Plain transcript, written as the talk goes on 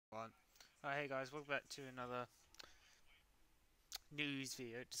Hey guys, welcome back to another news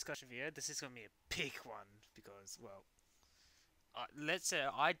video, discussion video. This is going to be a big one because, well, let's say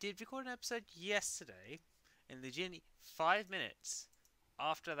I did record an episode yesterday, and legitimately 5 minutes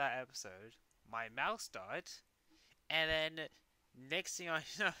after that episode, my mouse died, and then next thing I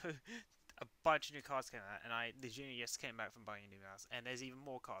know, a bunch of new cards came out, and I legitimately just came back from buying a new mouse, and there's even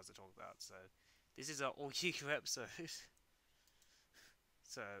more cards to talk about. So this is our all-you episode.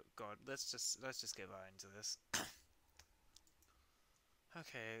 So God, let's just get right into this.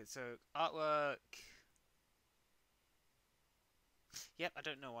 Okay, so artwork. Yep, I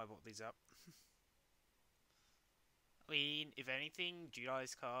don't know why I brought these up. I mean, if anything,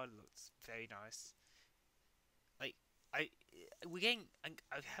 July's card looks very nice. Like, I, we're getting. I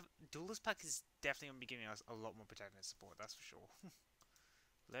have Duelist Pack is definitely gonna be giving us a lot more protagonist support. That's for sure.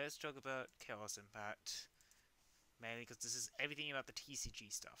 Let's talk about Chaos Impact, mainly because this is everything about the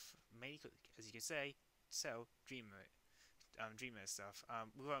TCG stuff. Mainly, as you can say, sell Dreamer stuff.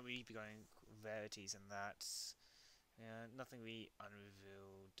 We won't really be going rarities and that. Yeah, nothing really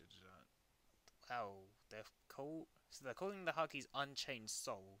unrevealed. Wow, so they're calling the Hakais Unchained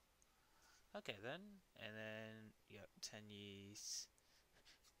Soul. Okay then, and then yep, 10 years.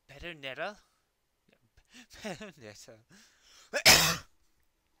 Better Netta. Better Netta.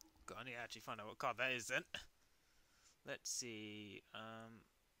 God, I need to actually find out what card that is then. Let's see.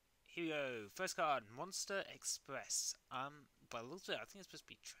 Here we go. First card, Monster Express. By the looks of it, I think it's supposed to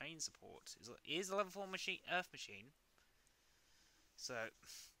be train support. It is a level 4 machine, Earth machine. So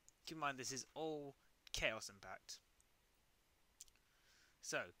keep in mind this is all Chaos Impact.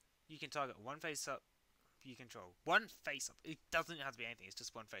 So you can target one face up. You control one face up. It doesn't have to be anything. It's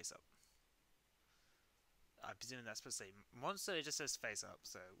just one face up. I presume that's supposed to say monster. It just says face up.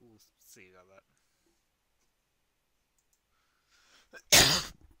 So we'll see about that.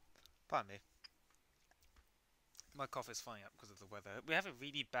 Pardon me. My cough is flying up because of the weather. We have a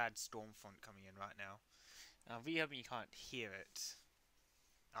really bad storm front coming in right now. I'm really hoping you can't hear it.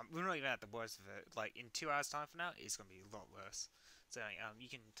 We're not even at the worst of it. Like in 2 hours time from now, it's gonna be a lot worse. So you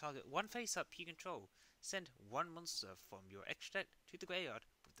can target one face up you control. Send one monster from your extra deck to the graveyard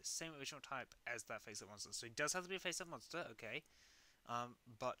with the same original type as that face up monster. So it does have to be a face up monster, okay.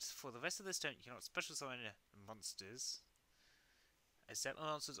 But for the rest of this turn, you cannot special summon monsters, except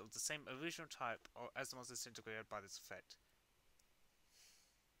monsters of the same original type or as the monsters sent to the graveyard by this effect.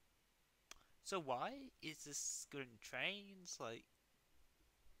 So why is this good in trains? Like,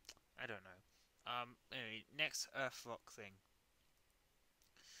 I don't know. Anyway, next Earth Rock thing.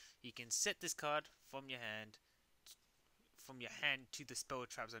 You can set this card from your hand to the spell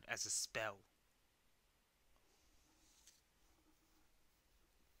trap zone as a spell.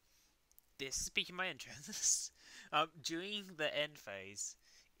 This is piquing my interest. During the end phase,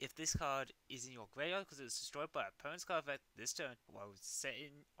 if this card is in your graveyard because it was destroyed by a opponent's card effect this turn, while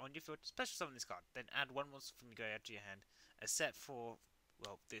setting on your field, special summon this card. Then add one monster from your graveyard to your hand, except for,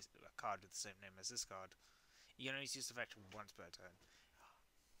 well, this a card with the same name as this card. You can only use this effect once per turn.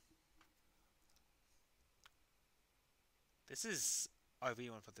 This is. I really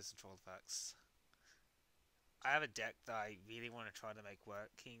want to put this in troll effects. I have a deck that I really want to try to make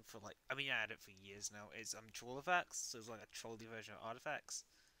working for like. I mean, I had it for years now. It's troll effects, so it's like a trolly version of artifacts.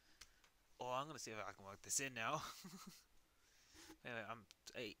 Oh, I'm gonna see if I can work this in now. Anyway, I'm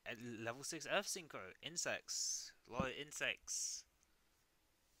at level 6 Earth Synchro. Insects. A lot of insects.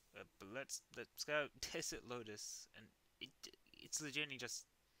 But let's go Desert Lotus, and it's legitimately just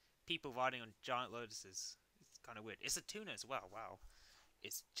people riding on giant lotuses. It's kind of weird. It's a tuna as well. Wow.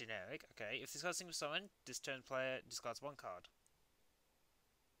 It's generic. Okay, if this card's single summon, this turn player discards one card.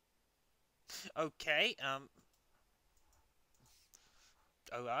 Okay,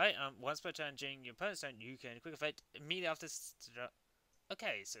 alright, once per turn during your opponent's turn, you can quick effect immediately after.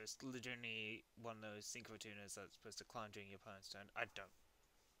 Okay, so it's legitimately one of those synchro tuners that's supposed to climb during your opponent's turn. I don't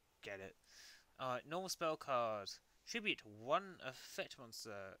get it. Normal spell card. Tribute one effect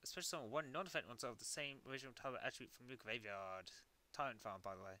monster, especially summon one non-effect monster of the same original type attribute from your graveyard. Tyrant Farm,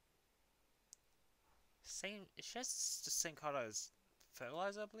 by the way. Same. It shares the same card as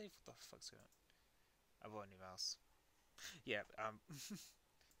Fertilizer, I believe. What the fuck's going on? I bought a new mouse. Yeah.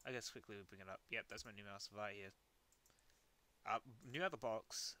 I guess quickly we bring it up. Yep, that's my new mouse right here. New out the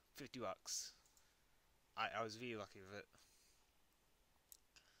box, $50. I was really lucky with it.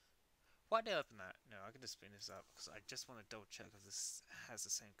 Why did I open that? No, I can just spin this up because I just want to double check if this has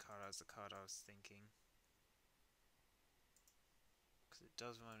the same card as the card I was thinking. Because it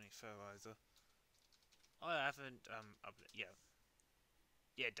does remind me of Fertilizer. Oh, I haven't, yeah.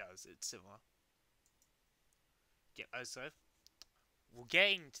 Yeah, it does. It's similar. Yeah, also, we'll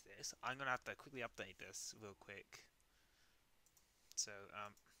get into this. I'm gonna have to quickly update this real quick. So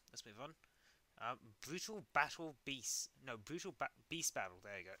let's move on. Brutal Battle Beast. No, Beast Battle.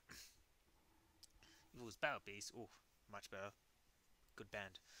 There you go. It was Battle Beast. Oh, much better. Good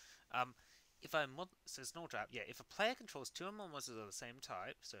band. So it's no trap. Yeah, if a player controls 2 or more monsters of the same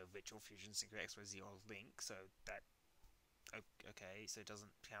type, so Ritual, Fusion, Synchro, XYZ, or Link, so that okay, so it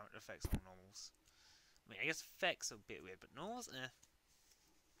doesn't count effects on normals. I mean, I guess effects are a bit weird, but normals,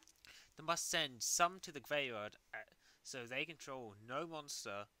 They must send some to the graveyard, so they control no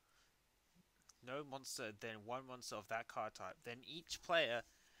monster, then one monster of that card type. Then each player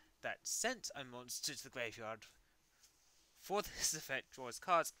that sent a monster to the graveyard for this effect draws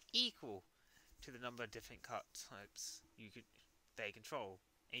cards equal to the number of different card types they control,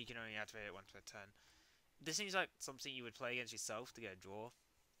 and you can only activate it once per turn. This seems like something you would play against yourself to get a draw,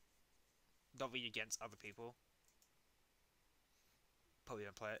 not really against other people. Probably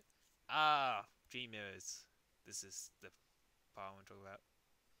don't play it. Dream Mirrors. This is the part I want to talk about.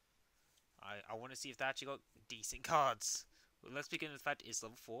 I want to see if they actually got decent cards. Well, let's begin with the fact it's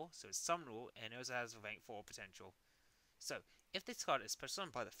level 4, so it's summonable, and it also has rank 4 potential. So, if this card is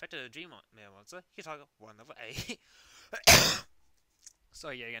personalized by the effect of the Dream Mirror monster, you can target one level 8.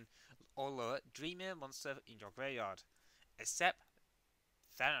 Sorry, yeah, again. Or lower Dream Mirror monster in your graveyard, except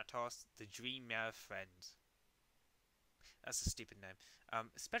Thanatos, the Dream Mirror friend. That's a stupid name.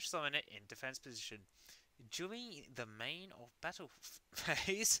 Special summon it in defense position. During the main or battle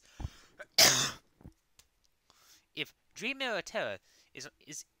phase, if Dream Mirror Terror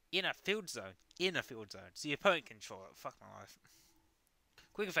is in a field zone, so your opponent can control it. Fuck my life.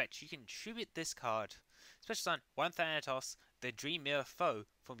 Quick effect, you can tribute this card. Special summon 1 Thanatos, the Dream Mirror foe,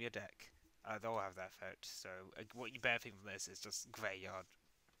 from your deck. They'll have that effect, so what you benefit from this is just graveyard.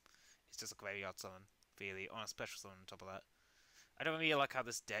 It's just a graveyard summon, really, on a special summon on top of that. I don't really like how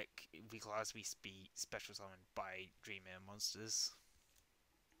this deck requires me to be special summoned by Dream Mirror monsters.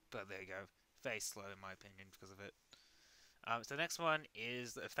 But there you go. Very slow in my opinion because of it. So the next one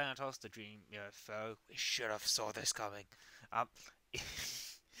is Thanatos, the Dream Mirror foe. We should have saw this coming. I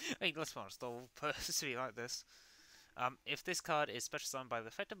mean, let's be honest, the whole purpose to be like this. If this card is special summoned by the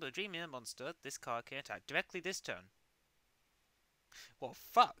effect of a Dream Mirror monster, this card can attack directly this turn. Well,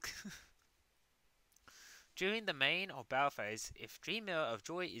 fuck! During the main or battle phase, if Dream Mirror of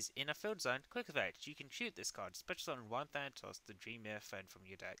Joy is in a field zone, quick effect, you can shoot this card, special summon 1 Thanatos, the Dream Mirror friend, from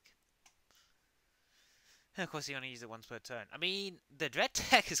your deck. And of course you only use it once per turn. I mean, the direct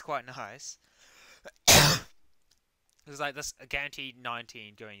deck is quite nice. It's like this a guaranteed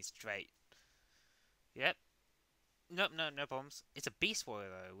 19 going straight. Yep. Nope, no problems. It's a Beast Warrior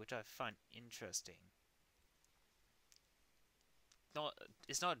though, which I find interesting.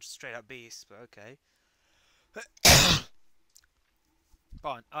 It's not straight up Beast, but okay.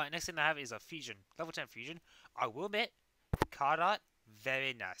 Fine. Alright, next thing I have is a Fusion. Level 10 Fusion. I will admit, card art,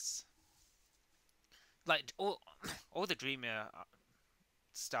 very nice. Like, all the Dream Mirror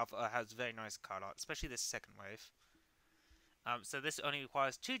stuff has very nice card art, especially this second wave. So this only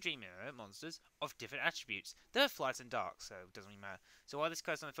requires 2 Dream Mirror monsters of different attributes. They're light and dark, so it doesn't really matter. So while this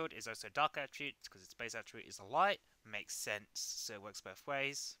card's on the field is also dark attributes, because its base attribute is a light, makes sense, so it works both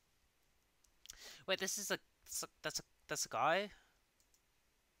ways. Wait, this is that's a guy?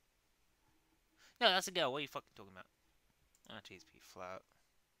 No, that's a girl. What are you fucking talking about? Oh, jeez, be flat.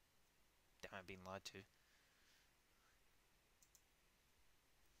 Damn, I'm being lied to.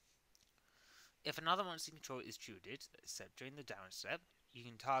 If another monster you control is shielded, except during the down step, you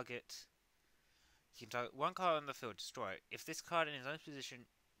can target 1 card on the field, destroy it. If this card in its own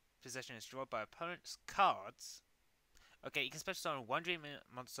possession is destroyed by opponent's cards, okay, you can special summon 1 Dream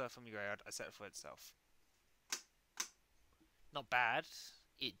monster from your graveyard except for itself. Not bad.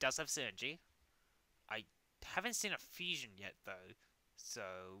 It does have synergy. I haven't seen a fusion yet though, so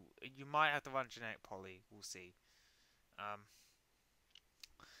you might have to run genetic poly. We'll see.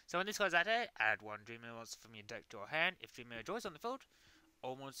 So when this card's added, add 1 Dream Mirror monster from your deck to your hand. If Dream Mirror Joy is on the field,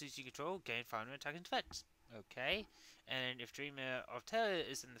 all monsters you control gain 500 attack and defense. Okay. And if Dream Mirror of Terror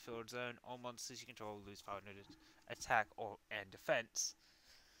is in the field zone, all monsters you control lose 500 attack and defense.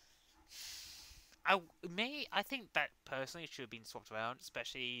 I think that personally should have been swapped around,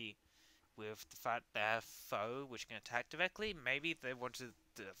 especially with the fact they have foe which can attack directly. Maybe they wanted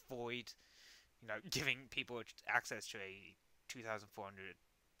to avoid, giving people access to a 2,400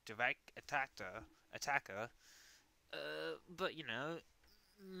 direct attacker. But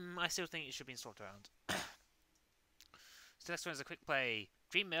I still think it should be swapped around. So next one is a quick play.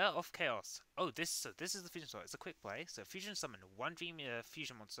 Dream Mirror of Chaos. Oh, this is the fusion slot. It's a quick play. So fusion summon 1 Dream Mirror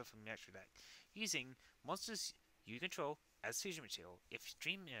fusion monster from the extra deck using monsters you control as fusion material. If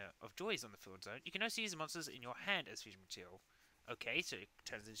Dreamer of Joy is on the field zone, you can also use the monsters in your hand as fusion material. Okay, so it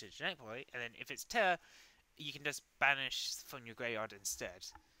turns into a genetic play, and then if it's Terror, you can just banish from your graveyard instead.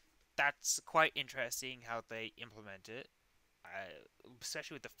 That's quite interesting how they implement it,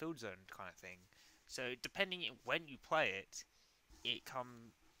 especially with the field zone kind of thing. So depending on when you play it, it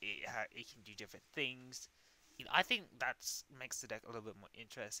can do different things. I think that makes the deck a little bit more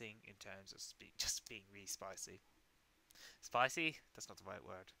interesting in terms of just being really spicy. Spicy? That's not the right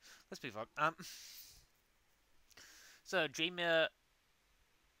word. Let's move on. So Dreamer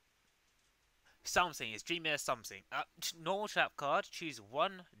something is Dreamer something. Normal trap card. Choose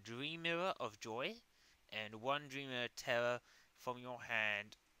one Dreamer of Joy and one Dreamer Terror from your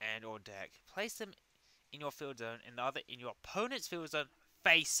hand and or deck. Place them in your field zone and the other in your opponent's field zone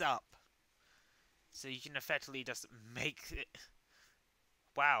face up. So you can effectively just make it.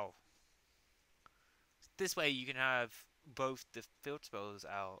 Wow. This way you can have both the field spells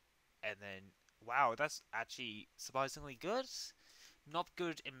out and then. Wow, that's actually surprisingly good. Not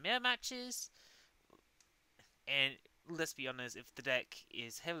good in mirror matches. And let's be honest, if the deck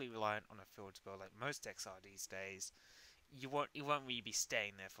is heavily reliant on a field spell like most decks are these days, you won't really be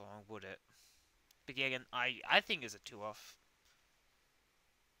staying there for long, would it? But yeah, again, I think it's a 2-off.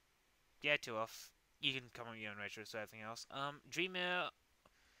 Yeah, 2-off. You can come on your own retro, so everything else. Dreamer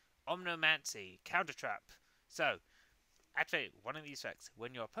Omnomancy, Counter Trap. So, activate one of these effects.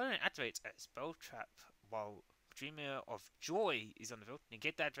 When your opponent activates a spell trap while Dreamer of Joy is on the field,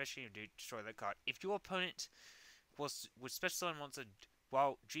 negate that activation and destroy that card. If your opponent would special summon monster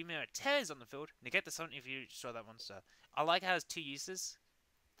while Dreamer of Terror is on the field, negate the summon if you destroy that monster. I like how it has two uses.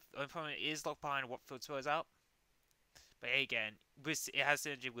 The opponent is locked behind what field spell is out. But again, it has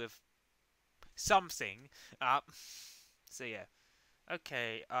synergy with something. So yeah.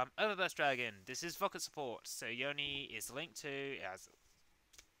 Okay, Overburst Dragon. This is Rocket Support. So Yoni is linked to. It has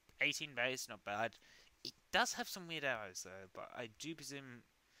 18 base, not bad. It does have some weird arrows though, but I do presume.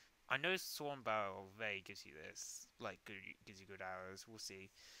 I know Swarm Barrel Ray gives you this, gives you good arrows. We'll see.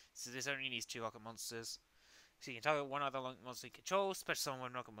 So this only needs 2 rocket monsters. So you can target one other monster you control, special summon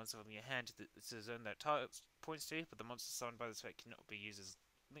one rocket monster from your hand to the zone that target points to, but the monster summoned by this effect cannot be used as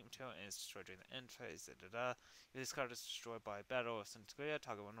link material and is destroyed during the end phase. If this card is destroyed by a battle or sent to graveyard,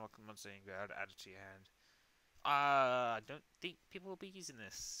 target one rocket monster in graveyard, add it to your hand. I don't think people will be using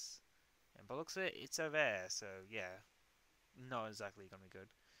this. And by the looks of it, it's over there, so yeah. Not exactly gonna be good.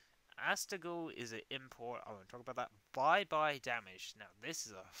 Astagal is an import. I won't talk about that. Bye-bye damage. Now, this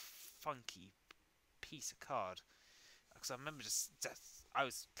is a funky piece of card. Because I remember I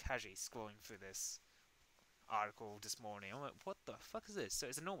was casually scrolling through this article this morning. I'm like, what the fuck is this? So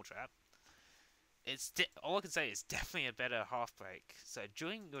it's a normal trap. All I can say is definitely a better half break. So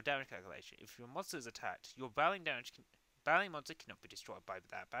during your damage calculation, if your monster is attacked, your battling monster cannot be destroyed by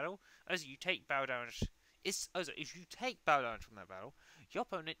that battle. As you take battle damage, if you take battle damage from that battle, your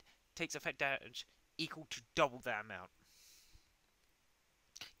opponent takes effect damage equal to double that amount.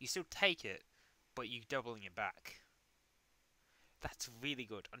 You still take it, but you're doubling it back. That's really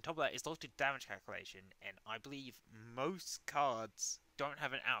good. On top of that, it's locked to damage calculation, and I believe most cards don't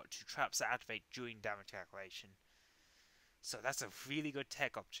have an out to traps that activate during damage calculation. So that's a really good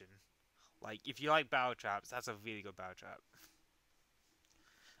tech option. Like, if you like battle traps, that's a really good battle trap.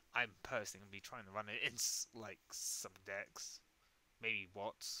 I'm personally going to be trying to run it in, like, some decks. Maybe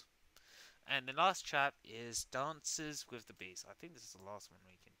Watts. And the last trap is Dances with the Beast. I think this is the last one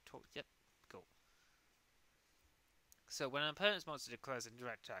we can talk. Yep, cool. So when an opponent's monster declares a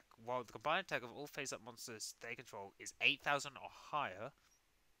direct attack, while the combined attack of all face-up monsters they control is 8,000 or higher.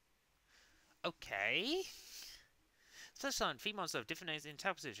 Okay. Such summon 3 monsters of different names in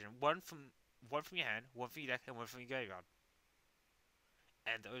attack position. One from your hand, one from your deck, and one from your graveyard.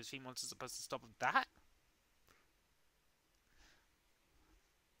 And those 3 monsters are supposed to stop that?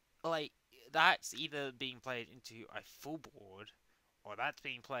 Like, that's either being played into a full board, or that's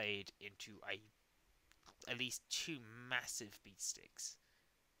being played into at least 2 massive beat sticks.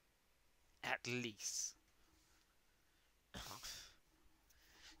 At least.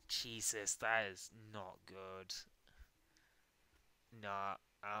 Jesus, that is not good. Nah.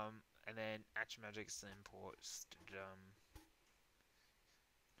 And then Action Magic's imports.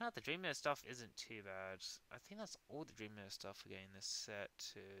 No, the Dreamer stuff isn't too bad. I think that's all the Dreamer stuff we're getting this set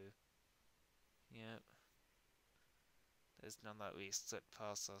too. Yep. There's none that we slip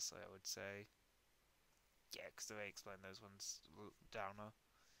past us, I would say. Yeah, because they explain those ones downer.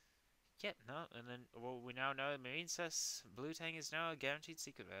 Yep, no, and then, well, we now know Marine says Blue Tang is now a guaranteed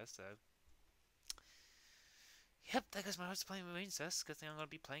secret there, so. Yep, there goes my host playing Marine Cess. Good thing I'm going to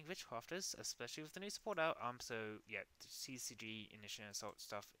be playing Witchcrafters, especially with the new support out. So yeah, the CCG Initiative Assault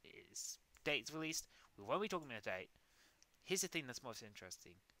stuff is dates released. We won't be talking about a date. Here's the thing that's most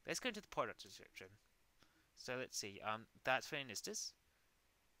interesting. Let's go into the product description. So let's see. That's for Anistas.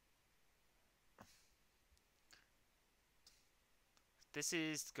 This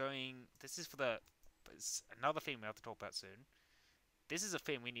is for the. It's another thing we have to talk about soon. This is a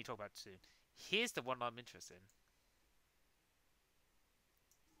thing we need to talk about soon. Here's the one I'm interested in.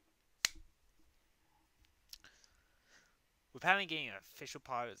 We're planning getting an official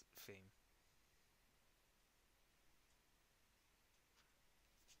pirate theme.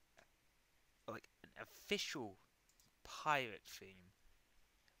 Like an official pirate theme.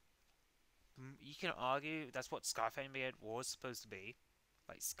 You can argue that's what Skyfame was supposed to be.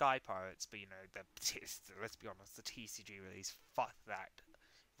 Like Sky Pirates, but you know, let's be honest, the TCG release, fuck that.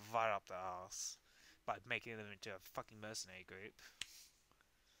 Right up the arse. By making them into a fucking mercenary group.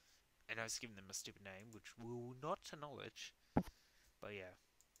 And I was giving them a stupid name, which we will not acknowledge. But yeah.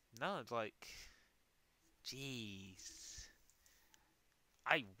 No, it's like... Jeez.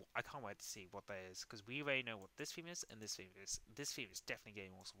 I can't wait to see what that is, because we already know what this theme is, and this theme is. This theme is definitely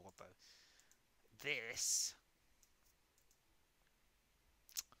getting more support, though. This...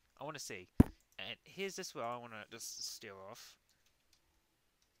 I want to see. And here's this where I want to just steer off.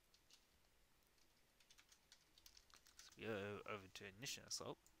 So we go over to Initial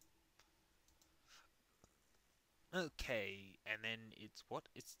Assault. Okay, and then it's what?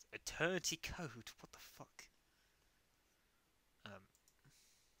 It's Eternity Code. What the fuck?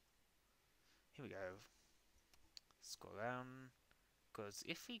 Here we go. Scroll down. Because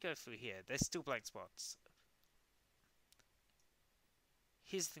if we go through here, there's still blank spots.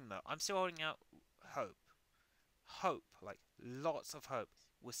 Here's the thing though, I'm still holding out hope. Hope, like lots of hope.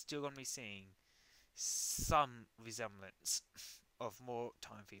 We're still going to be seeing some resemblance of more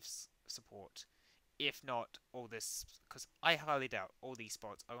Time Thieves support. If not all this, because I highly doubt all these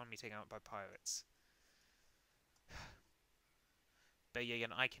spots are going to be taken out by pirates. But yeah,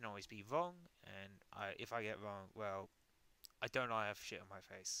 again, I can always be wrong, and if I get wrong, well, I don't know I have shit on my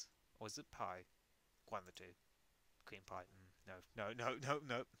face. Or is it pie? One of the two. Cream pie. No.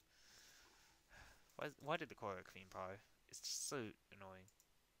 Why did they call it cream pie? It's just so annoying.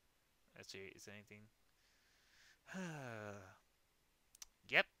 Actually, is there anything?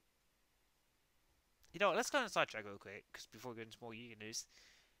 Yep. You know what, let's go on a sidetrack real quick, because before we get into more Yuga news,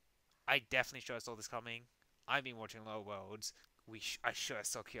 I definitely sure I saw this coming. I've been watching Lower Worlds. I sure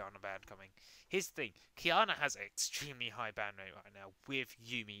saw Kiana ban coming. Here's the thing, Kiana has an extremely high ban rate right now with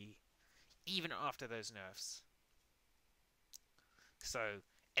Yumi, even after those nerfs. So,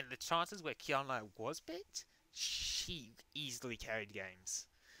 and the chances where Kiana was picked, she easily carried games.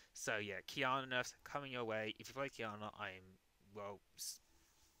 So yeah, Kiana nerfs coming your way. If you play Kiana, I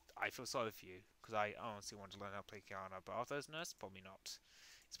feel sorry for you, because I honestly want to learn how to play Kiana, but after those nerfs, probably not.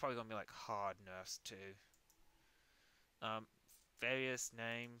 It's probably going to be like hard nerfs too. Various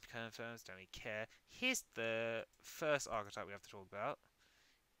name confirms, don't really care. Here's the first archetype we have to talk about.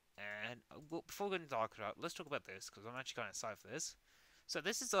 And before we go into the archetype, let's talk about this, because I'm actually kind of excited for this. So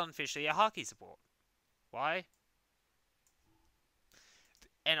this is unofficially a Hakais support. Why?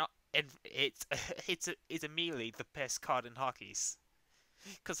 And it's immediately the best card in Hakais.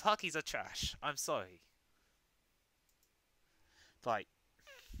 Because Hakais are trash. I'm sorry. Like,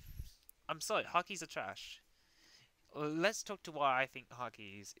 I'm sorry, Hakais are trash. Let's talk to why I think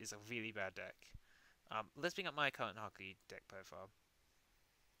Hakais is a really bad deck. Let's bring up my current Haki deck profile.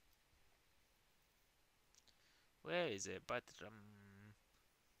 Where is it? But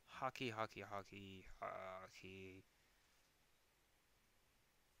Haki.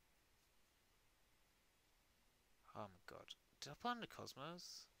 Oh my god. Did I put on the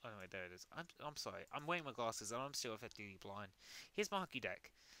Cosmos? Oh no, wait, there it is. I'm sorry. I'm wearing my glasses and I'm still effectively blind. Here's my Haki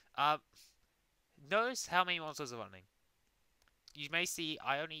deck. Notice how many monsters are running. You may see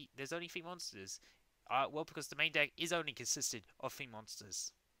there's only 3 monsters. Well, because the main deck is only consisted of 3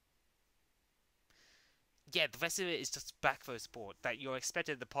 monsters. Yeah, the rest of it is just backthrow support that you're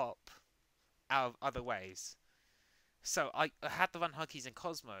expected to pop out of other ways. So I had to run Hakais and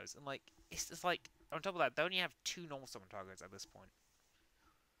Cosmos, and like it's just like on top of that, they only have 2 normal summon targets at this point.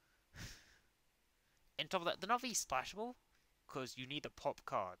 And on top of that, they're not really splashable because you need to pop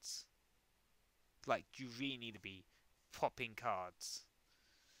cards. Like you really need to be popping cards.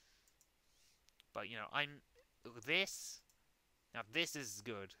 But you know, this is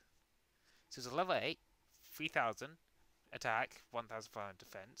good. So it's a level 8, 3000 attack, 1500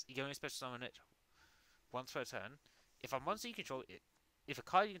 defense. You can only special summon it once per turn. If a monster you control if a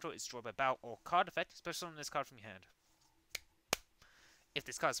card you control is destroyed by battle or card effect, special summon this card from your hand. If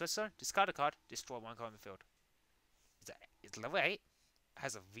this card is special summon, discard a card, destroy one card on the field. It's level 8,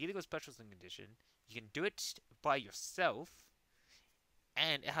 has a really good special summon condition. You can do it by yourself,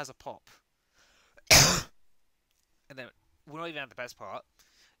 and it has a pop. And then, we're not even at the best part.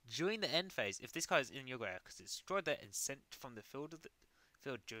 During the end phase, if this card is in your grave, because it's destroyed there and sent from the field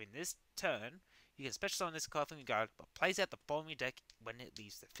during this turn, you can special summon this card from your guard, but place it at the bottom of your deck when it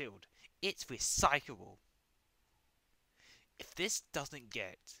leaves the field. It's recyclable. If this doesn't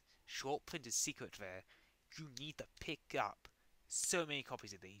get short printed secret rare, you need to pick up so many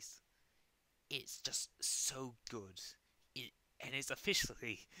copies of these. It's just so good. And it's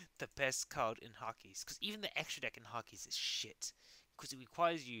officially the best card in Hakais. Because even the extra deck in Hakais is shit. Because it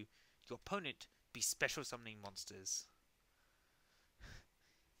requires your opponent be special summoning monsters.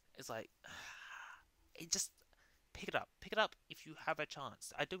 It's like, pick it up. Pick it up if you have a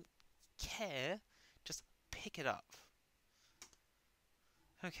chance. I don't care. Just pick it up.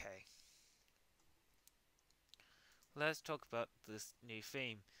 Okay. Let's talk about this new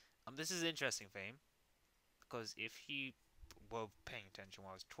theme. This is an interesting theme. Because if you were paying attention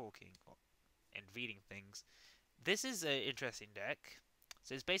while I was talking and reading things, this is an interesting deck.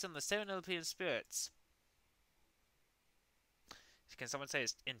 So it's based on the 7 Olympian spirits. Can someone say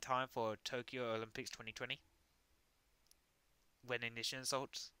it's in time for Tokyo Olympics 2020? When Ignition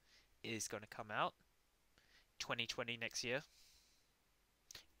Assault is going to come out. 2020 next year.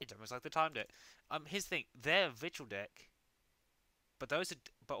 It's almost like they timed it. Here's the thing. They're a ritual deck. But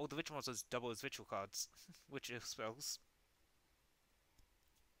all the ritual monsters double as ritual cards. Ritual spells.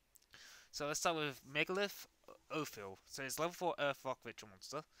 So let's start with Megalith Ophil. So it's level 4 Earth Rock Ritual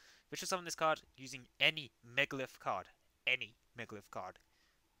Monster. Ritual summon this card using any Megalith card. Any Megalith card.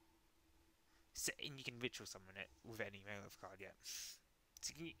 So, and you can ritual summon it with any Megalith card, yeah.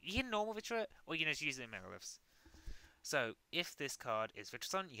 So you can normal ritual it, or you can just use it in Megaliths. So, if this card is ritual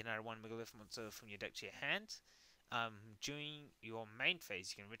summon, you can add one Megalith monster from your deck to your hand. During your main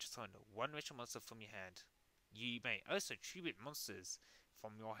phase, you can ritual summon one ritual monster from your hand. You may also tribute monsters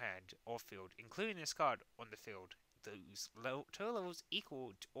from your hand or field, including this card on the field. Those total levels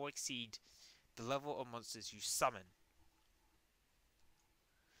equal to or exceed the level of monsters you summon.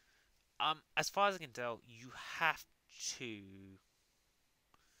 As far as I can tell, you have to.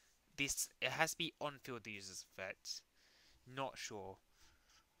 It has to be on field the user's effect. Not sure.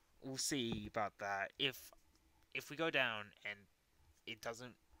 We'll see about that. If we go down and it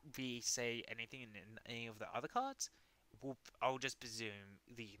doesn't really say anything in any of the other cards, I'll just presume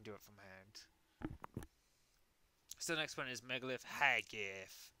that you can do it from hand. So the next one is Megalith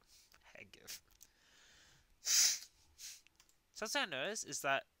Hakais. Something I noticed is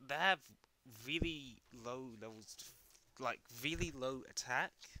that they have really low levels, like really low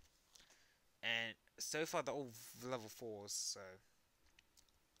attack, and so far they're all level 4s. So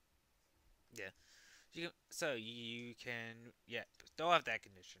yeah, you can they'll have that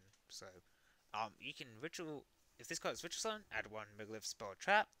condition. So you can ritual. If this card is ritual summon, add one Megalith spell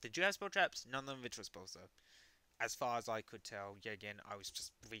trap. Did you have spell traps? None of them ritual spells though. As far as I could tell, again, I was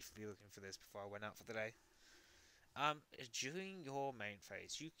just briefly looking for this before I went out for the day. During your main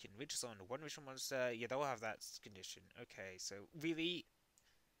phase, you can ritual summon one ritual monster. Yeah, they'll have that condition. Okay, so really,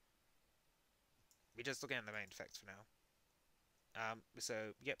 we're just looking at the main effects for now.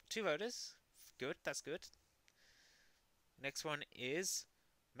 So, yep, 2 voters. Good, that's good. Next one is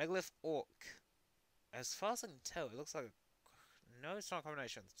Megalith Orc. As far as I can tell, it looks like no, it's not a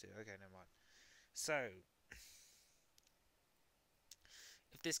combination of the two. Okay, never mind. So,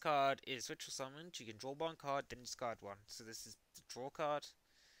 if this card is ritual summoned, you can draw one card, then discard one. So this is the draw card.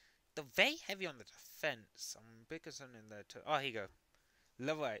 They're very heavy on the defense. I'm a bit concerned in the oh, here you go.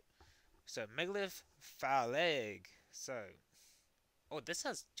 Level 8. So Megalith Phaleg. So, oh, this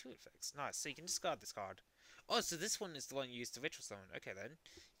has 2 effects. Nice. So you can discard this card. Oh, so this one is the one you used to ritual summon. Okay then.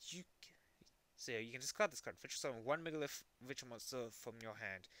 So you can discard this card. Ritual summon one Megalith ritual monster from your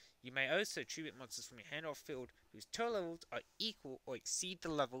hand. You may also tribute monsters from your hand or field whose total levels are equal or exceed the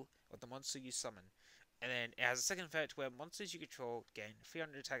level of the monster you summon. And then it has a second effect where monsters you control gain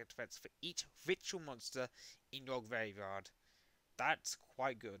 300 attack effects for each ritual monster in your graveyard. That's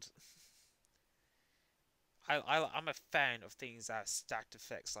quite good. I'm a fan of things that have stacked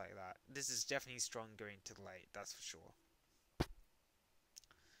effects like that. This is definitely strong going to the late, that's for sure.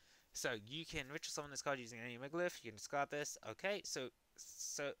 So you can ritual summon this card using any Megalith. You can discard this. Okay, so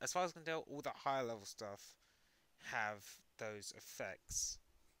as far as I can tell, all the higher level stuff have those effects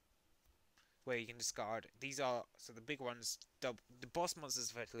where you can discard. These are so the big ones. The boss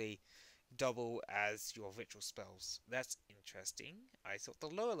monsters effectively double as your ritual spells. That's interesting. I thought the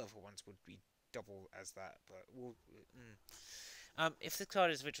lower level ones would be double as that, but we'll. If the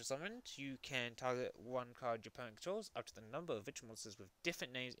card is Ritual Summoned, you can target one card your opponent controls up to the number of Ritual monsters with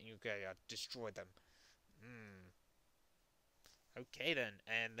different names in your graveyard. Destroy them. Okay then,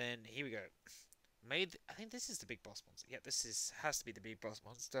 and then here we go. I think this is the big boss monster. Yeah, has to be the big boss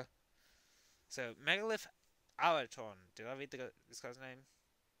monster. So Megalith Aratron. Did I read this guy's name?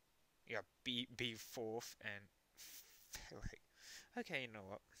 Yeah, B fourth and okay, you know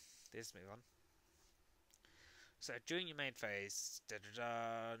what? Let's move on. So during your main phase,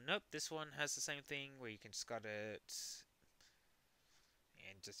 nope, this one has the same thing where you can discard it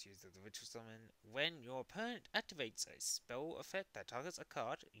and just use the ritual summon. When your opponent activates a spell effect that targets a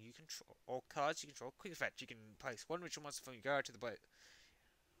card you control or cards you control, quick effect, you can place one ritual monster from your graveyard to the blade.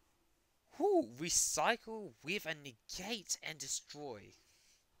 Recycle with a negate and destroy.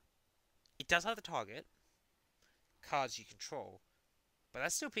 It does have the target, cards you control, but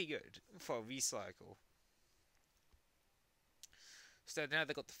that's still pretty good for a recycle. So now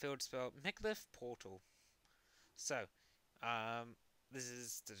they've got the field spell, Megalith Portal. So, this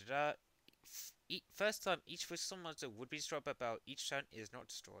is first time each physical monster would be destroyed by battle. Each turn is not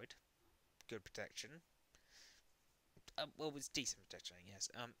destroyed. Good protection. Well, it's decent protection, I guess.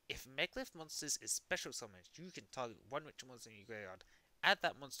 If Megalith monsters is special summoned, you can target one ritual monster in your graveyard. Add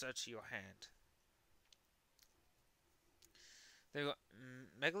that monster to your hand. They've got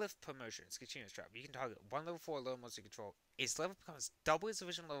Megalith Promotions, Continuous Trap. You can target one level 4 low monster you control. Its level becomes double its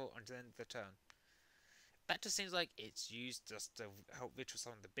original level until the end of the turn. That just seems like it's used just to help ritual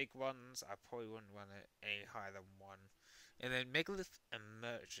summon the big ones. I probably wouldn't run it any higher than 1. And then Megalith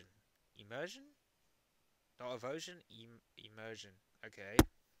Immersion. Immersion? Not Evosion? Immersion. Okay.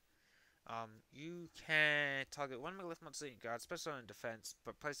 You can target one Megalith monster in your guard, special on defense,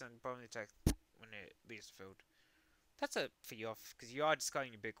 but place on bonus attack when it leaves the field. That's a fee off, because you are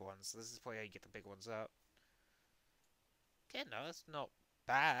discarding your big ones, so this is probably how you get the big ones out. Okay, no, it's not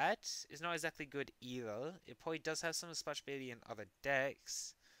bad. It's not exactly good either. It probably does have some splashability in other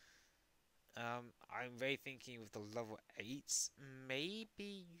decks. I'm very thinking with the level 8s,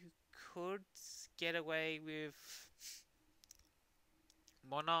 maybe you could get away with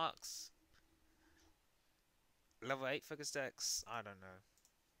Monarchs. Level 8 focus decks, I don't know.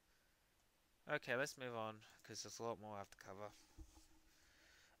 Okay, let's move on, because there's a lot more I have to cover.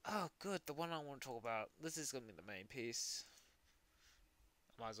 Oh, good, the one I want to talk about. This is going to be the main piece.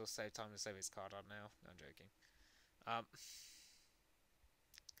 I might as well save time to save his card up now. No, I'm joking.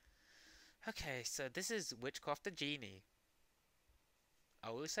 Okay, so this is Witchcraft the Genie.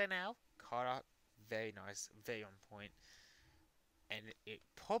 I will say now, card art, very nice, very on point. And it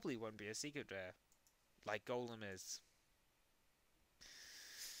probably won't be a secret rare, like Golem is.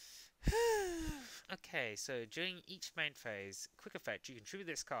 Okay, so during each main phase, quick effect, you contribute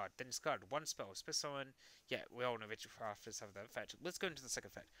this card, then discard one spell. Special summon, yeah, we all know Witchcrafters have that effect. Let's go into the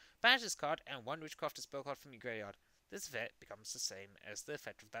second effect. Banish this card and one Witchcrafter spell card from your graveyard. This effect becomes the same as the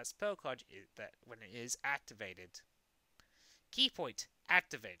effect of that spell card when it is activated. Key point,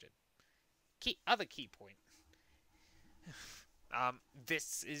 activated. Other key point.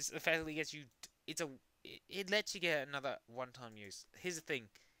 This is effectively gets you. It lets you get another one-time use. Here's the thing.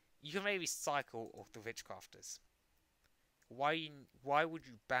 You can maybe cycle off the Witchcrafters. Why would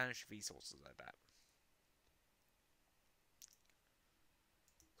you banish resources like that?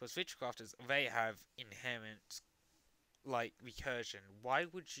 Because Witchcrafters, they have inherent, like, recursion. Why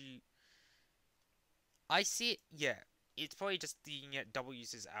would you... I see it, yeah. It's probably just the double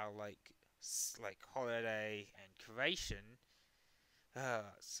uses out, like Holiday and Curation.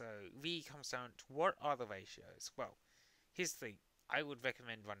 So, really comes down to what are the ratios? Well, here's the thing. I would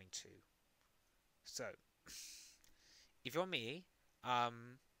recommend running 2. So, if you're me,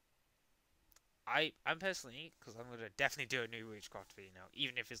 I'm personally, because I'm gonna definitely do a new Witchcraft video now,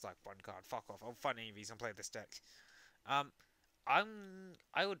 even if it's like one card. Fuck off! I'll find any reason to play this deck. I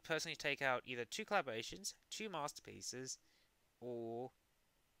would personally take out either 2 collaborations, 2 masterpieces, or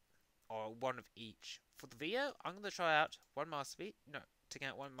one of each. For the video, I'm gonna try out one masterpiece. No, taking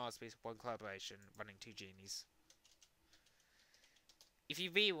out one masterpiece, 1 collaboration, running 2 genies. If you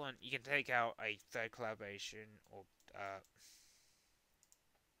really want, you can take out a 3rd collaboration, or,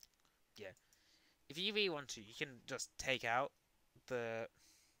 yeah. If you really want to, you can just take out the,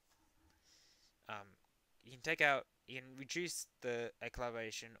 you can reduce a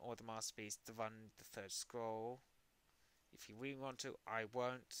collaboration or the masterpiece to run the 3rd scroll. If you really want to, I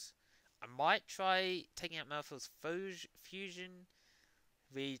won't. I might try taking out Malphite's Fusion.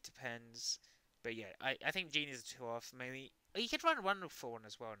 Really depends. But yeah, I think Genies are too off, mainly. You could run a Wonderful one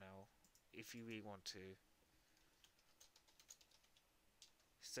as well now, if you really want to.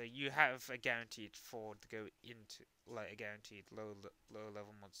 So you have a guaranteed 4 to go into, like a guaranteed low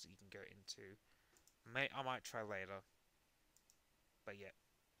level monster you can go into. I might try later, but yeah,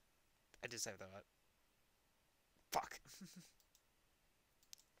 I did say that. Fuck.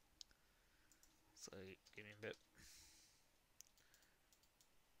 So give me a bit.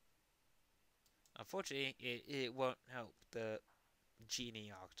 Unfortunately, it won't help the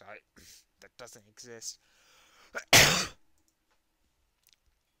genie archetype that doesn't exist.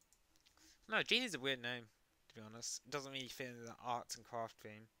 No, genie's a weird name, to be honest. It doesn't really fit into the arts and craft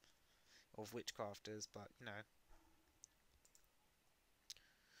theme of witchcrafters, but you know.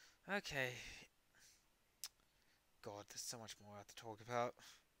 Okay. God, there's so much more I have to talk about.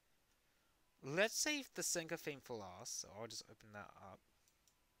 Let's save the Senka theme for last, so I'll just open that up.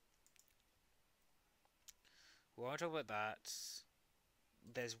 We won't talk about that.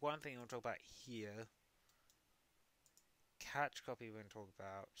 There's one thing I'll talk about here. Catch copy we won't talk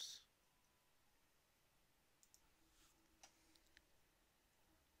about.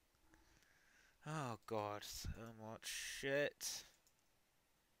 Oh god, so much shit.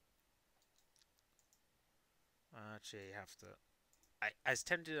 I actually have to... as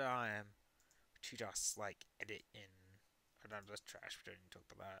tempted as I am to just, like, edit in another trash, we don't need to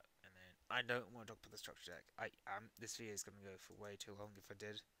talk about that. And then, I don't want to talk about the structure deck. This video is going to go for way too long if I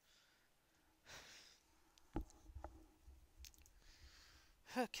did.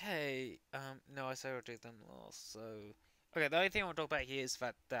 Okay, no, I said I'll do them all, so... Okay, the only thing I want to talk about here is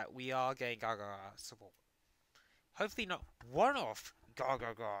that we are getting Gaga support. Hopefully not one-off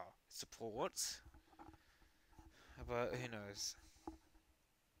Gaga support, but who knows.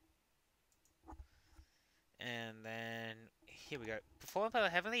 And then, here we go. Performed by the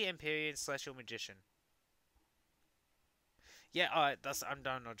Heavenly Empyrean Celestial Magician. Yeah, alright, I'm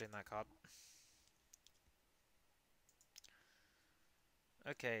done not doing that card.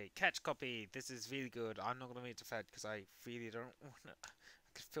 Okay, catch copy. This is really good. I'm not going to read the Fed because I really don't want to... I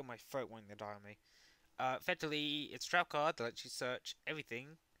can feel my throat wanting to die on me. Effectively, it's a trap card that lets you search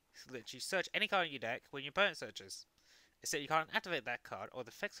everything. It lets you search any card in your deck when your opponent searches. Except you can't activate that card or the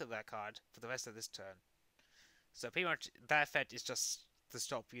effects of that card for the rest of this turn. So pretty much that effect is just to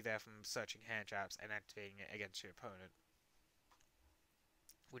stop you there from searching hand traps and activating it against your opponent.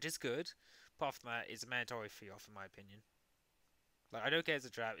 Which is good. Apart from that, it's a mandatory free off in my opinion. Like, I don't care as a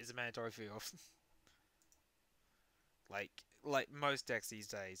trap, it's a mandatory free off. like most decks these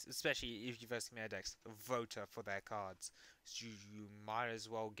days, especially if you're versing their decks, voter for their cards. So you might as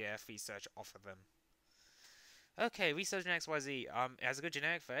well get a free search off of them. Okay, Research in XYZ. It has a good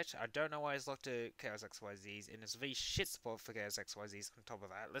generic fetch. I don't know why it's locked to Chaos XYZs, and it's very shit support for Chaos XYZs on top of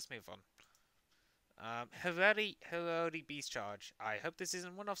that. Let's move on. Herodi Beast Charge. I hope this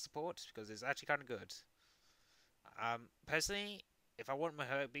isn't one-off support, because it's actually kind of good. Personally, if I want my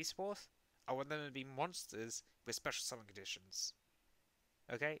Herodi Beast support, I want them to be monsters with special summon conditions.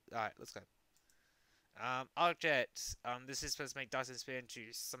 Okay? Alright, let's go. Arcjet. This is supposed to make Dyson Spear into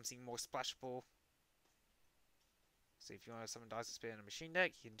something more splashable. So if you want to summon Dyson Spear in a machine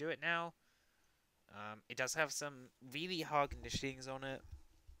deck, you can do it now. It does have some really hard conditionings on it.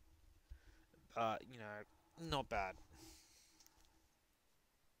 But, you know, not bad.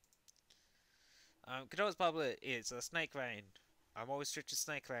 Control's Bubble is a Snake Rain. I'm always strict to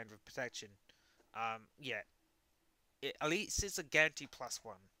Snake Rain with protection. Yeah. At least it's a guaranteed +1.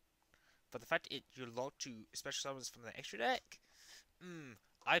 But the fact you're locked to special summons from the extra deck,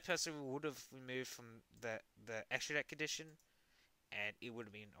 I personally would have removed from the extra deck condition, and it would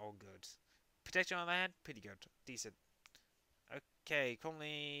have been all good. Protection on the hand, pretty good, decent. Okay,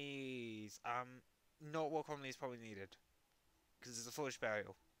 Commonly's, not what Commonly is probably needed, because it's a Foolish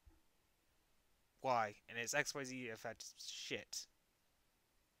Burial. Why? And its XYZ effect is shit.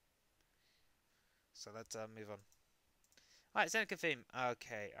 So let's move on. Alright, Senka theme.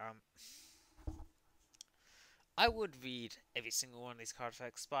 Okay, I would read every single one of these card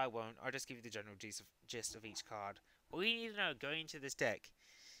effects, but I won't. I'll just give you the general gist of each card. All you need to know going into this deck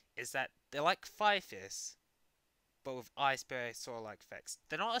is that they're like Fire Fist, but with Ice Spirit Soul-like effects.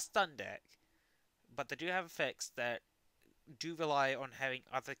 They're not a stun deck, but they do have effects that do rely on having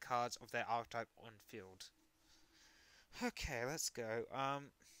other cards of their archetype on field. Okay, let's go.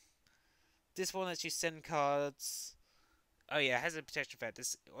 This one lets you send cards. Oh yeah, it has a protection effect.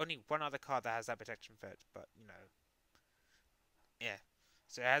 There's only one other card that has that protection effect, but you know. Yeah.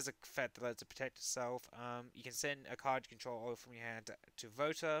 So it has a effect that lets it protect itself. You can send a card you control over from your hand to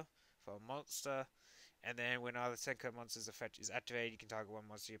voter for a monster. And then when another Senka monster's effect is activated, you can target one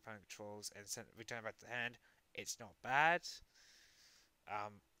monster your opponent controls and return back to the hand. It's not bad.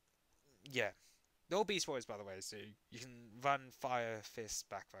 Yeah. They're all beast warriors, by the way, so you can run Fire Fist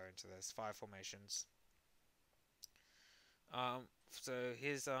back row into this, fire formations. So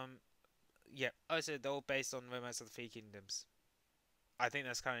here's yeah. Also, they're all based on Romance of the Three Kingdoms. I think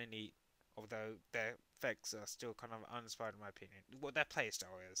that's kind of neat, although their effects are still kind of uninspired in my opinion. What their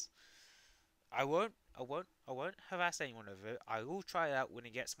playstyle is. I won't harass anyone over it. I will try it out when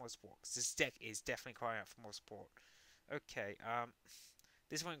it gets more support. Cause this deck is definitely crying out for more support. Okay,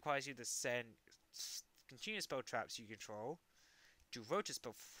 this one requires you to send continuous spell traps you control, do rotor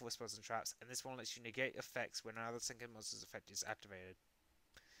spell for spells and traps, and this one lets you negate effects when another Senka monster's effect is activated.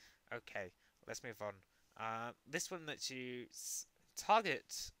 Okay, let's move on. This one lets you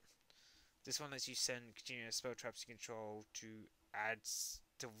target. This one lets you send continuous spell traps you control to add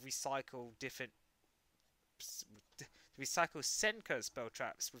to recycle different. Recycle Senka spell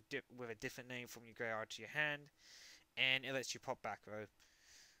traps with a different name from your graveyard to your hand, and it lets you pop back row.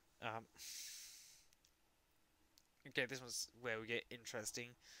 Okay, this one's where we get interesting.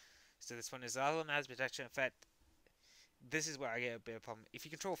 So this one is the other one has protection effect. This is where I get a bit of a problem. If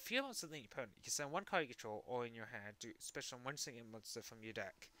you control fewer monsters than your opponent, you can send one card you control or in your hand to special on one single monster from your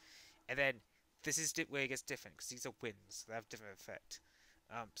deck. And then this is where it gets different because these are wins, so they have different effect.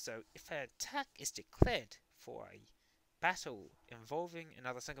 So if an attack is declared for a battle involving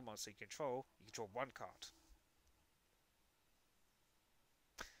another single monster you control one card.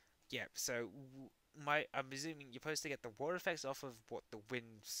 Yeah, so I'm assuming you're supposed to get the war effects off of what the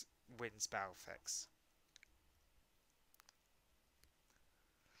wins battle effects.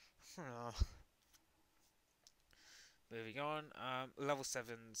 Moving on, level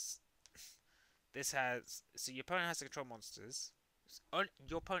 7s. This has so your opponent has to control monsters.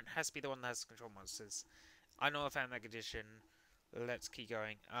 Your opponent has to be the one that has to control monsters. I know a fan Mega Edition. Let's keep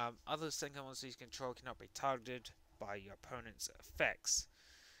going. Other single monsters you control cannot be targeted by your opponent's effects.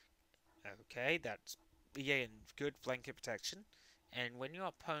 Okay, that's again good blanket protection. And when your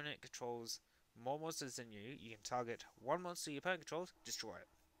opponent controls more monsters than you, you can target one monster your opponent controls, destroy it.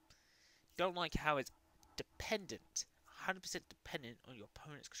 Don't like how it's dependent, 100% dependent on your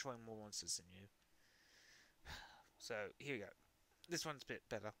opponent's controlling more monsters than you. So here we go. This one's a bit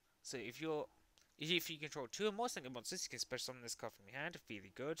better. So if you control 2 or more single monsters, you can special summon this card from your hand.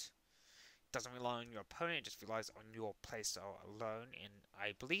 Really good. Doesn't rely on your opponent, it just relies on your playstyle alone. And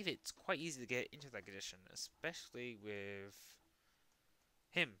I believe it's quite easy to get into that condition, especially with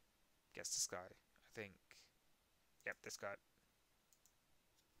him. Guess this guy. I think. Yep, this guy.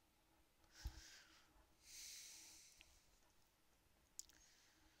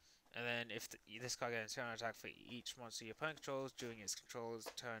 And then if this card gets an attack for each monster your opponent controls during its controller's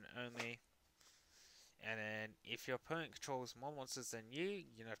turn only. And then if your opponent controls more monsters than you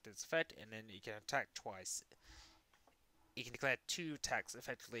know this effect, and then you can attack twice. You can declare 2 attacks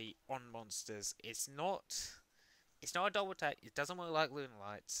effectively on monsters. It's not a double attack. It doesn't work like Lunar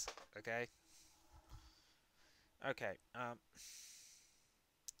Lights. Okay. Okay.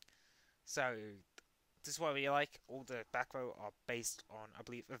 So this is why we like all the back row are based on, I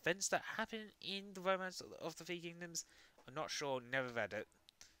believe, events that happen in the Romance of the Three Kingdoms. I'm not sure, never read it.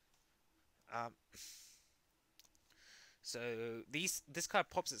 So this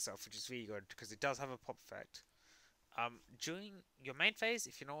card pops itself, which is really good because it does have a pop effect. During your main phase,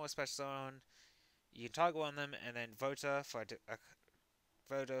 if you're not a special zone, you can target one of them and then voter for a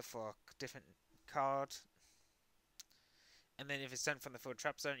different card. And then if it's sent from the field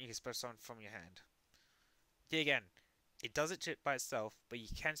trap zone, you can special zone from your hand. Here again, it does it by itself, but you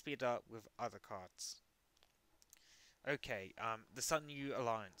can speed it up with other cards. Okay, the Sun U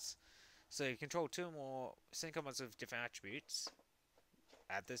Alliance. So you control 2 or more single monsters with different attributes.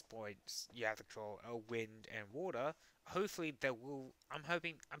 At this point, you have to control wind and water. Hopefully there will. I'm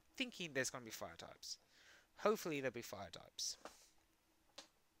thinking there's going to be fire types. Hopefully there'll be fire types.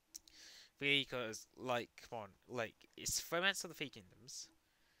 Because, like, come on, like, it's Romance of the Three Kingdoms.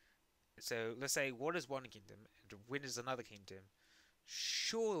 So let's say water is one kingdom and wind is another kingdom.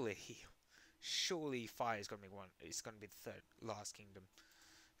 Surely fire is going to be one. It's going to be the third last kingdom.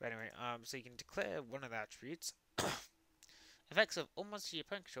 But anyway, so you can declare one of the attributes. Effects of all monsters your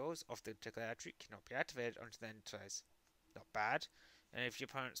opponent controls of the declared attribute cannot be activated until the end of phase. Not bad. And if your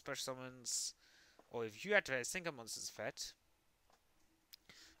opponent special summons, or if you activate a single monster's effect,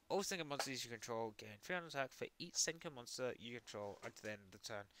 all single monsters you control gain 300 attack for each single monster you control until the end of the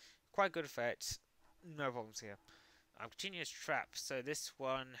turn. Quite good effect. No problems here. Continuous trap. So this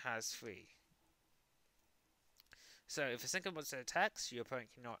one has 3. So if a single monster attacks, your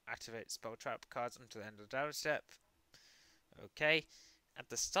opponent cannot activate spell trap cards until the end of the damage step. Okay. At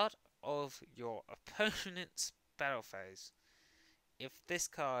the start of your opponent's battle phase, if this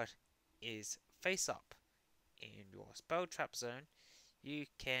card is face up in your spell trap zone, you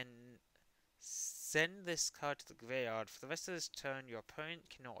can send this card to the graveyard. For the rest of this turn, your opponent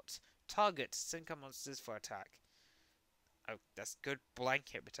cannot target Senka monsters for attack. Oh, that's good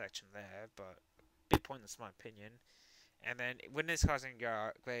blanket protection there, but a bit pointless in my opinion. And then when this card's in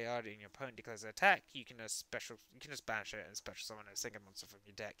your graveyard and your opponent declares an attack, you can just banish it and special summon a Senka monster from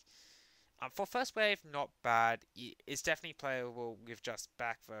your deck. For first wave, not bad. It's definitely playable with just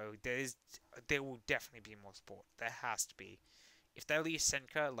back though. There will definitely be more support. There has to be. If they leave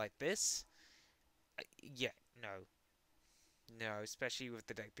Senka like this, yeah, no. No, especially with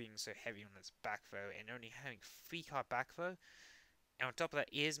the deck being so heavy on its back row and only having 3-card back row. And on top of that,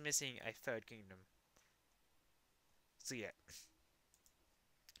 it is missing a third kingdom. So yeah.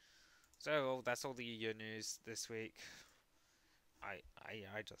 So that's all the Yu-Gi-Oh news this week. I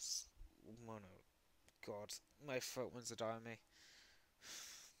just wanna, God, my throat wants to die on me.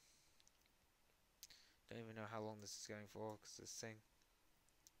 Don't even know how long this is going for because this thing.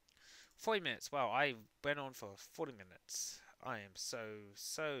 40 minutes. Wow, I went on for 40 minutes. I am so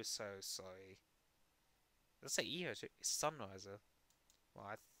sorry. Let's say EO too. Sunriser. Well,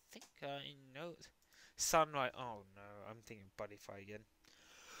 I think I know. Sunrise. Oh no, I'm thinking Buddyfy again.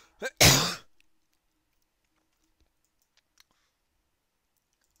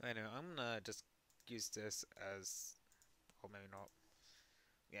 Anyway, I'm gonna just use this as, or maybe not.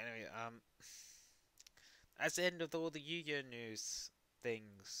 Yeah, anyway, that's the end of all the Yu-Gi-Oh news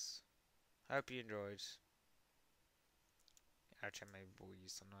things. I hope you enjoyed. Actually, maybe we'll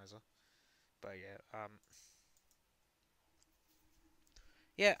use Sunriser. But yeah,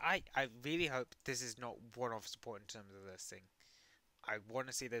 yeah, I really hope this is not one-off support in terms of this thing. I want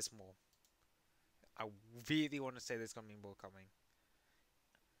to see this more. I really want to say there's gonna be more coming.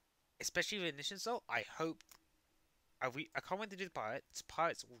 Especially with Ignition Soul, I hope. I can't wait to do the pirates.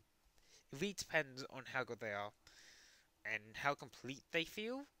 Pirates will, it really depends on how good they are and how complete they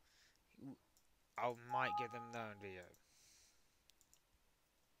feel. I might give them their own video.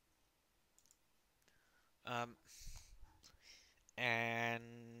 And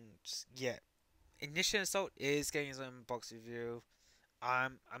yeah, Ignition Assault is getting its own box review.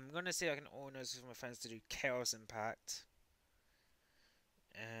 I'm gonna see if I can organize with my friends to do Chaos Impact.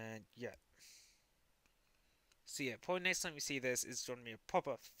 And yeah. So yeah, probably next time we see this is going to be a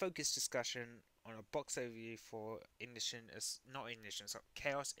proper focused discussion on a box overview for Ignition, not Ignition, so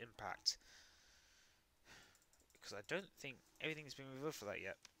Chaos Impact. Because I don't think everything's been revealed for that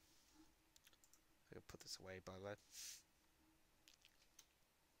yet. I can put this away by the way.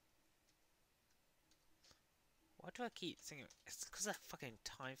 Why do I keep thinking? It's because that fucking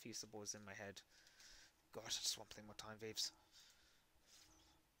Time Thief support is in my head. Gosh, I just want to play more Time Thieves.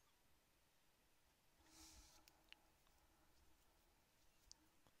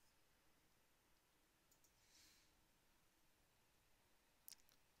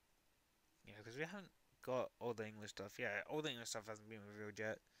 Yeah, because we haven't got all the English stuff. Yeah, all the English stuff hasn't been revealed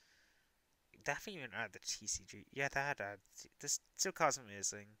yet. They haven't even added the TCG. Yeah, they had added. There's still cards are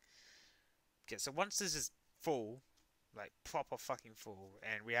missing. Okay, so once this is full, like proper fucking full,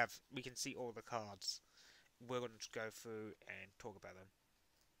 and we can see all the cards, we're going to go through and talk about them.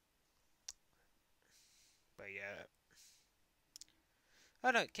 But yeah.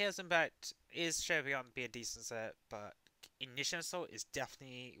 Oh no, Chaos Impact is shaping up to be a decent set, but Ignition Assault is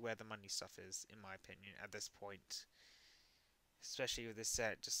definitely where the money stuff is, in my opinion, at this point. Especially with this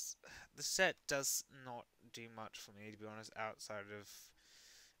set, the set does not do much for me, to be honest, outside of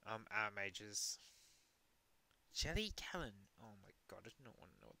our mages. Jelly Cannon. Oh my god, I do not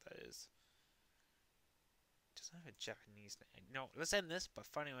want to know what that is. It doesn't have a Japanese name. No, let's end this by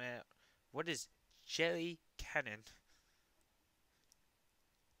finding out what is Jelly Cannon.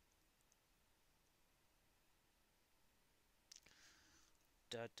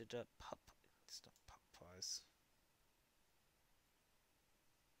 Pup. It's not Pup Pies.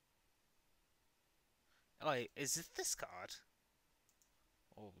 Oh, wait, is it this card?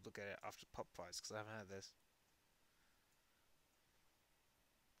 Oh, look at it after Pop Pies, because I haven't had this.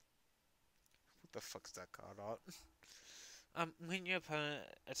 What the fuck's that card art? When your opponent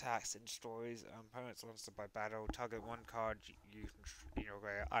attacks and destroys opponent's monster by battle, target one card you in your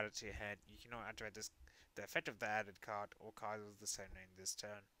way, add it to your hand. You cannot activate the effect of the added card or cards with the same name this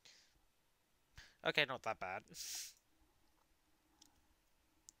turn. Okay, not that bad.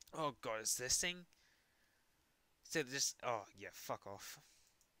 Oh god, is this thing? So this, oh yeah, fuck off.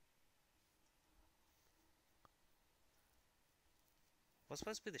 What's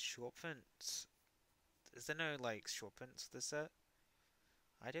supposed to be the short print? Is there no like short prints for this set?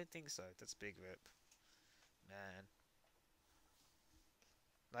 I don't think so. That's big rip. Man.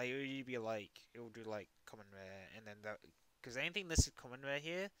 Like it would usually be like it will do like common rare, and then that because anything listed common rare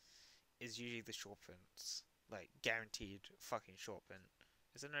here is usually the short prints, like guaranteed fucking short print.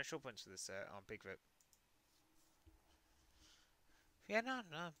 Is there no short prints for this set? Oh, big rip. Yeah,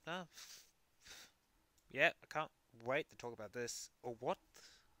 no. Yeah, I can't wait to talk about this. Or what?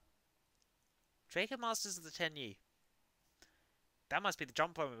 Draco Masters of the 10 year. That must be the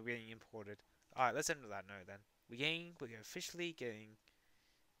jump point we're getting imported. Alright, let's end with that note then. We're officially getting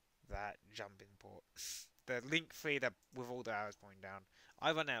that jump import. The link free that with all the arrows pointing down.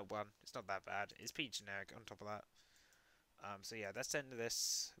 I run out one. It's not that bad. It's pretty generic on top of that. So yeah, that's the end of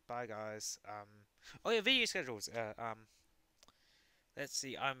this. Bye guys. Oh yeah, video schedules. Let's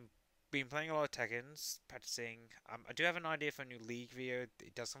see. I'm been playing a lot of Tekkens, practicing. I do have an idea for a new league video.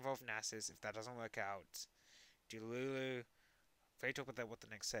 It does involve Nasus. If that doesn't work out, do Lulu. Very talk about what the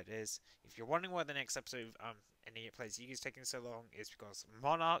next set is. If you're wondering why the next episode of any plays Yu is taking so long, it's because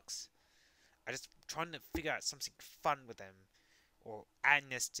Monarchs. I just trying to figure out something fun with them, or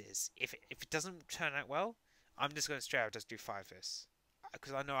Agnestis. If it doesn't turn out well, I'm just gonna straight out just do 5 fists,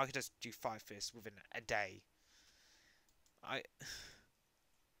 because I know I could just do 5 fists within a day.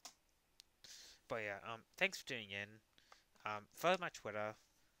 But yeah, thanks for tuning in. Follow my Twitter,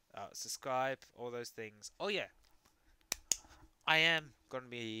 subscribe, all those things. Oh yeah, I am gonna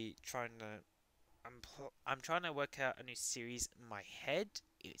be trying to. I'm trying to work out a new series in my head.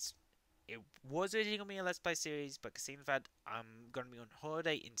 It was originally gonna be a Let's Play series, but seeing the fact I'm gonna be on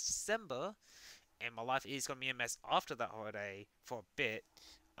holiday in December, and my life is gonna be a mess after that holiday for a bit,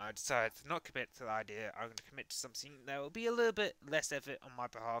 I decided to not commit to the idea. I'm gonna commit to something that will be a little bit less effort on my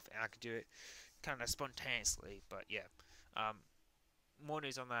behalf, and I can do it kind of spontaneously. But yeah, more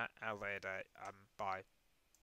news on that at a later date. Bye.